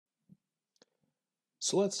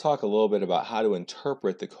So let's talk a little bit about how to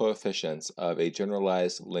interpret the coefficients of a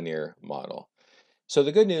generalized linear model. So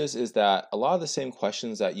the good news is that a lot of the same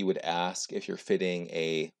questions that you would ask if you're fitting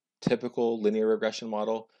a typical linear regression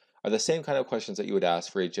model are the same kind of questions that you would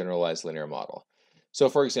ask for a generalized linear model. So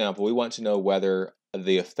for example, we want to know whether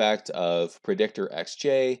the effect of predictor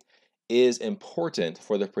xj is important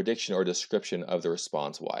for the prediction or description of the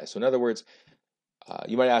response y. So in other words,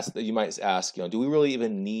 you might ask, do we really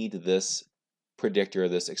even need this predictor,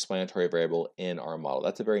 this explanatory variable in our model?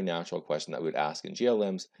 That's a very natural question that we would ask in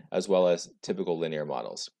GLMs as well as typical linear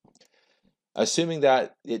models. Assuming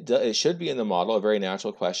that it should be in the model, a very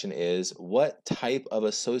natural question is, what type of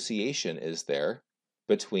association is there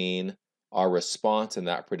between our response and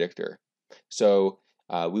that predictor? So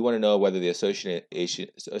we want to know whether the association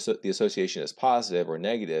is positive or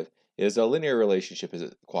negative. Is it a linear relationship? Is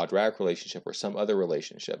it a quadratic relationship or some other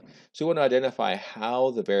relationship? So we want to identify how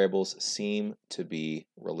the variables seem to be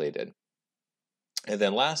related. And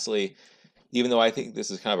then lastly, even though I think this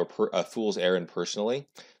is kind of a fool's errand personally,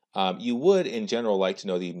 you would in general like to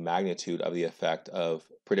know the magnitude of the effect of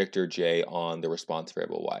predictor j on the response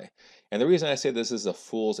variable y. And the reason I say this is a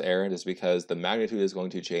fool's errand is because the magnitude is going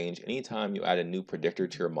to change anytime you add a new predictor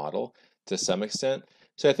to your model to some extent.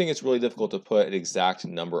 So I think it's really difficult to put an exact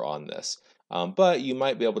number on this. But you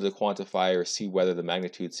might be able to quantify or see whether the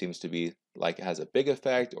magnitude seems to be like it has a big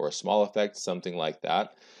effect or a small effect, something like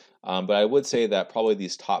that. But I would say that probably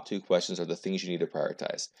these top two questions are the things you need to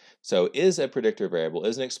prioritize. So is a predictor variable,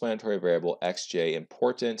 is an explanatory variable xj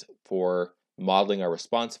important for modeling our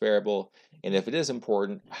response variable? And if it is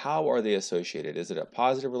important, how are they associated? Is it a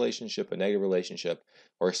positive relationship, a negative relationship,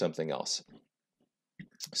 or something else?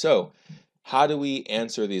 So how do we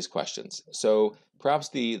answer these questions? So perhaps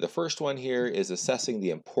the first one here is assessing the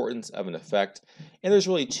importance of an effect. And there's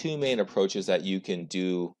really two main approaches that you can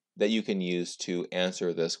use to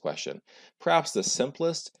answer this question. Perhaps the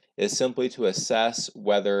simplest is simply to assess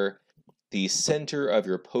whether the center of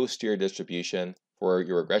your posterior distribution for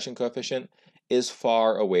your regression coefficient is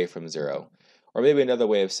far away from zero. Or maybe another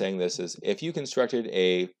way of saying this is if you constructed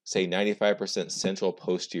a, say, 95% central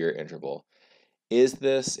posterior interval, is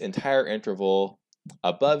this entire interval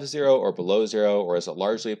above zero or below zero, or is it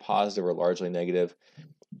largely positive or largely negative?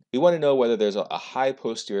 We want to know whether there's a high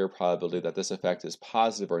posterior probability that this effect is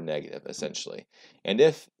positive or negative, essentially. And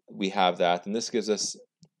if we have that, then this gives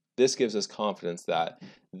us confidence that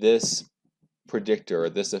this predictor or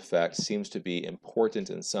this effect seems to be important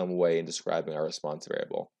in some way in describing our response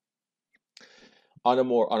variable. On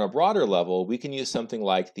a broader level, we can use something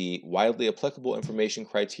like the widely applicable information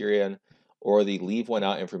criterion or the leave one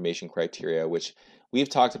out information criteria, which we've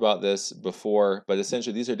talked about this before, but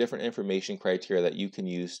essentially these are different information criteria that you can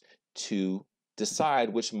use to decide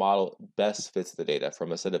which model best fits the data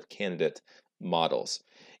from a set of candidate models.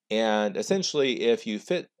 And essentially, if you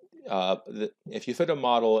fit a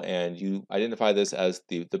model and you identify this as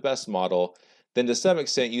the best model, then to some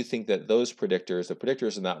extent you think that those predictors, the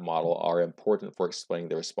predictors in that model, are important for explaining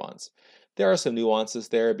the response. There are some nuances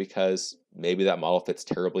there because maybe that model fits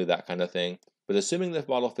terribly, that kind of thing. But assuming the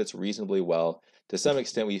model fits reasonably well, to some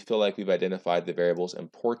extent we feel like we've identified the variables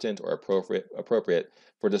important or appropriate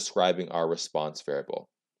for describing our response variable.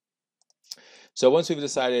 So once we've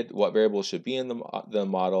decided what variables should be in the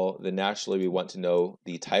model, then naturally we want to know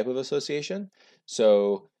the type of association.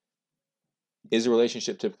 So is the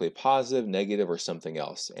relationship typically positive, negative, or something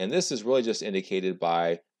else? And this is really just indicated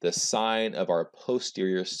by the sign of our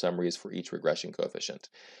posterior summaries for each regression coefficient.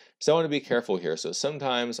 So I want to be careful here. So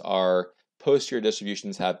sometimes our posterior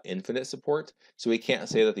distributions have infinite support, so we can't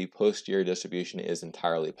say that the posterior distribution is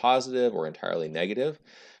entirely positive or entirely negative.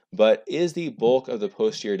 But is the bulk of the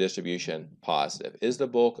posterior distribution positive? Is the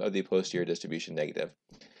bulk of the posterior distribution negative?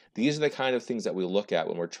 These are the kind of things that we look at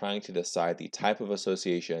when we're trying to decide the type of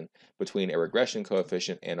association between a regression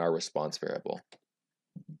coefficient and our response variable.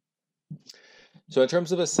 So in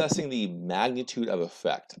terms of assessing the magnitude of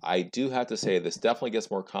effect, I do have to say this definitely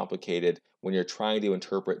gets more complicated when you're trying to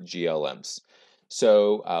interpret GLMs.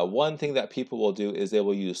 So one thing that people will do is they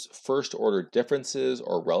will use first order differences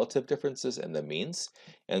or relative differences in the means.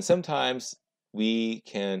 And sometimes we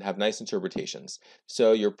can have nice interpretations.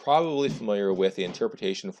 So you're probably familiar with the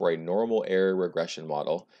interpretation for a normal error regression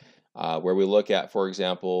model, where we look at, for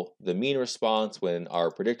example, the mean response when our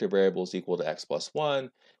predictor variable is equal to x plus 1.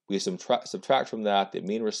 We subtract from that the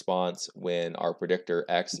mean response when our predictor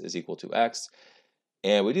x is equal to x.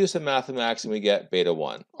 And we do some mathematics and we get beta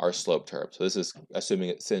 1, our slope term. So this is assuming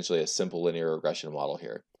essentially a simple linear regression model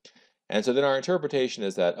here. And so then our interpretation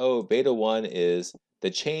is that, oh, beta 1 is the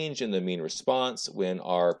change in the mean response when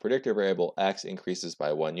our predictor variable x increases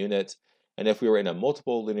by 1 unit. And if we were in a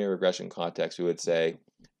multiple linear regression context, we would say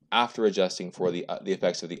after adjusting for the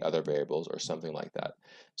effects of the other variables or something like that.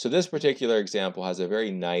 So this particular example has a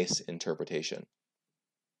very nice interpretation.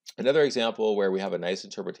 Another example where we have a nice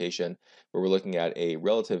interpretation where we're looking at a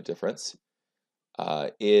relative difference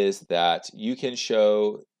is that you can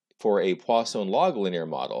show for a Poisson log linear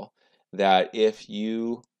model that if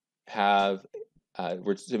you have,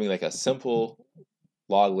 we're assuming like a simple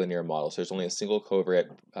log linear model, so there's only a single covariate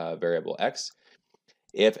variable x.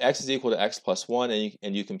 If x is equal to x plus 1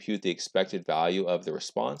 and you compute the expected value of the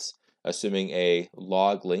response, assuming a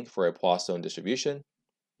log length for a Poisson distribution,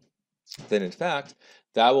 then in fact,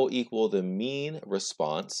 that will equal the mean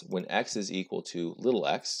response when x is equal to little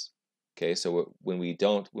x. Okay, so when we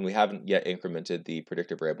haven't yet incremented the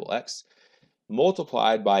predictor variable x,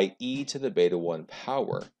 multiplied by e to the beta 1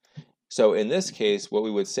 power. So in this case, what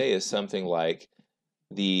we would say is something like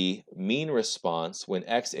the mean response when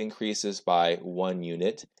x increases by 1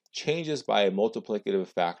 unit changes by a multiplicative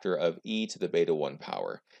factor of e to the beta 1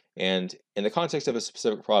 power. And in the context of a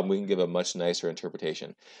specific problem, we can give a much nicer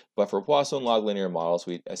interpretation. But for Poisson log linear models,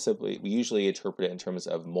 we usually interpret it in terms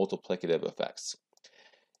of multiplicative effects.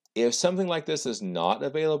 If something like this is not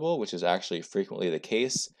available, which is actually frequently the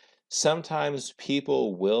case, sometimes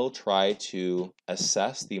people will try to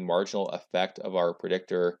assess the marginal effect of our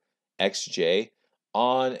predictor xj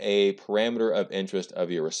on a parameter of interest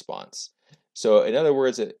of your response. So in other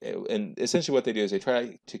words, and essentially what they do is they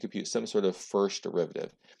try to compute some sort of first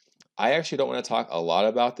derivative. I actually don't want to talk a lot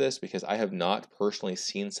about this because I have not personally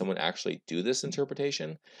seen someone actually do this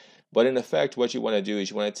interpretation. But in effect, what you want to do is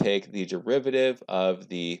you want to take the derivative of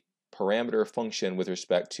the parameter function with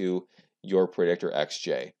respect to your predictor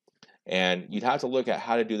xj. And you'd have to look at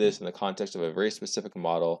how to do this in the context of a very specific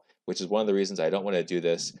model, which is one of the reasons I don't want to do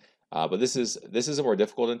this. But this is a more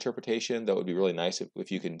difficult interpretation that would be really nice if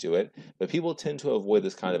you can do it. But people tend to avoid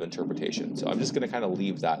this kind of interpretation. So I'm just going to kind of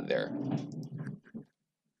leave that there.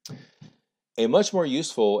 A much more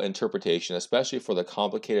useful interpretation, especially for the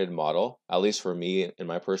complicated model, at least for me in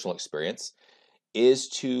my personal experience, is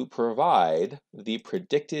to provide the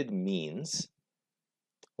predicted means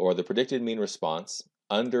or the predicted mean response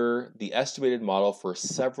under the estimated model for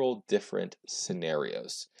several different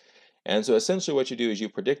scenarios. And so essentially what you do is you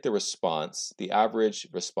predict the response, the average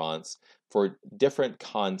response, for different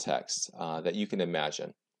contexts that you can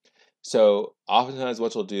imagine. So oftentimes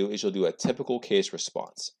what you'll do is you'll do a typical case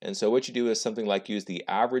response. And so what you do is something like use the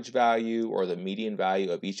average value or the median value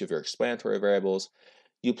of each of your explanatory variables.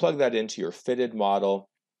 You plug that into your fitted model,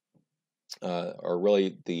 or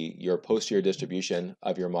really your posterior distribution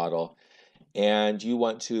of your model, and you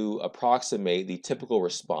want to approximate the typical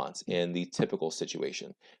response in the typical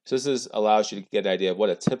situation. So this allows you to get an idea of what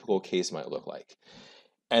a typical case might look like.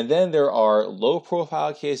 And then there are low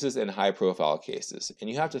profile cases and high profile cases. And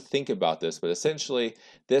you have to think about this, but essentially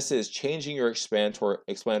this is changing your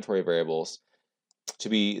explanatory variables to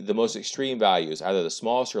be the most extreme values, either the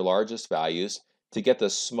smallest or largest values, to get the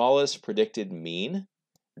smallest predicted mean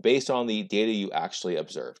based on the data you actually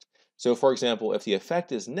observed. So for example, if the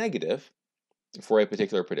effect is negative for a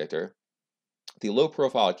particular predictor, the low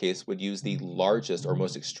profile case would use the largest or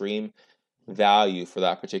most extreme value for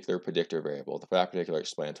that particular predictor variable, for that particular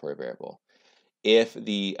explanatory variable. If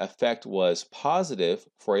the effect was positive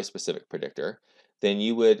for a specific predictor, then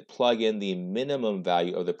you would plug in the minimum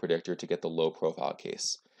value of the predictor to get the low profile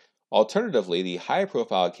case. Alternatively, the high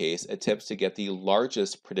profile case attempts to get the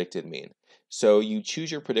largest predicted mean. So you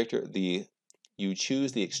choose your predictor, you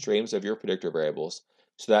choose the extremes of your predictor variables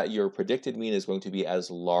so that your predicted mean is going to be as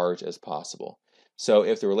large as possible. So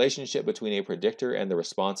if the relationship between a predictor and the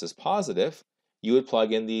response is positive, you would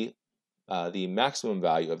plug in the maximum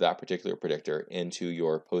value of that particular predictor into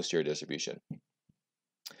your posterior distribution.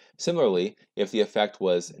 Similarly, if the effect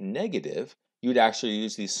was negative, you would actually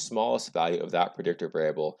use the smallest value of that predictor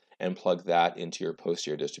variable and plug that into your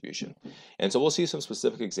posterior distribution. And so we'll see some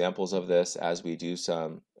specific examples of this as we do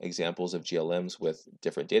some examples of GLMs with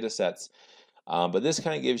different data sets. But this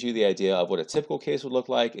kind of gives you the idea of what a typical case would look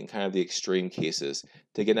like and kind of the extreme cases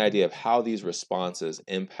to get an idea of how these responses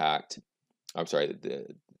impact,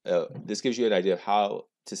 this gives you an idea of how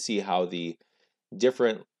to see how the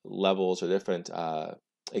different levels or different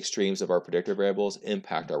extremes of our predictor variables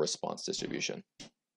impact our response distribution.